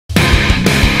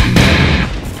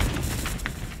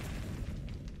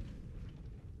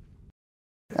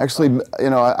Actually, you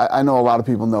know, I know a lot of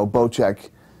people know Bocek.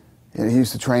 You know, he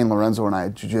used to train Lorenzo and I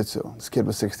at jiu-jitsu. This kid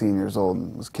was 16 years old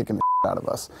and was kicking the out of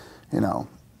us, you know.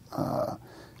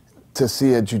 To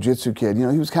see a jiu-jitsu kid, you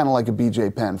know, he was kind of like a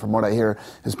BJ Penn. From what I hear,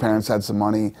 his parents had some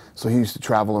money, so he used to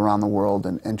travel around the world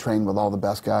and train with all the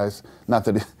best guys. Not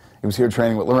that he was here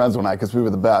training with Lorenzo and I, because we were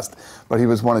the best, but he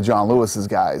was one of John Lewis's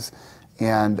guys.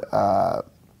 And,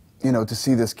 you know, to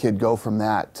see this kid go from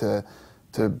that to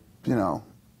you know,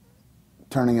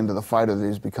 turning into the fighter that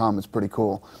he's become is pretty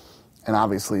cool. And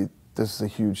obviously, this is a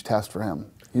huge test for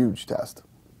him. Huge test.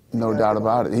 No doubt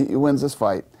about it. He wins this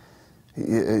fight.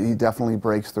 He definitely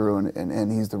breaks through,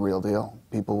 and he's the real deal.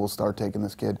 People will start taking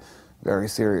this kid very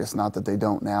serious. Not that they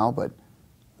don't now, but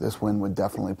this win would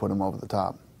definitely put him over the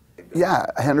top. Yeah,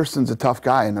 Henderson's a tough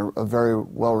guy and a very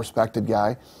well-respected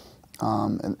guy.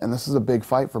 And this is a big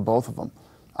fight for both of them.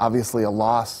 Obviously, a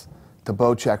loss to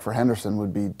Bocek for Henderson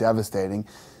would be devastating,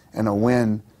 and a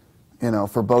win, you know,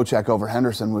 for Bocek over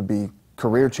Henderson would be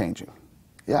career-changing.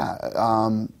 Yeah,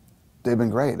 they've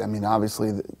been great. I mean, obviously,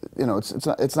 you know,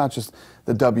 it's not just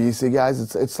the WEC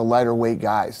guys. It's the lighter weight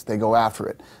guys. They go after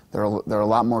it. They're a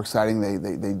lot more exciting. They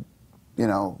you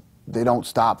know, they don't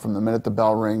stop from the minute the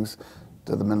bell rings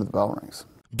to the minute the bell rings.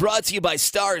 Brought to you by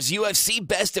Starz UFC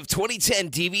Best of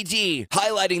 2010 DVD,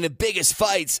 highlighting the biggest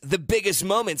fights, the biggest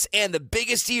moments, and the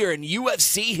biggest year in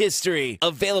UFC history.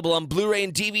 Available on Blu-ray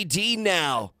and DVD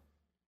now.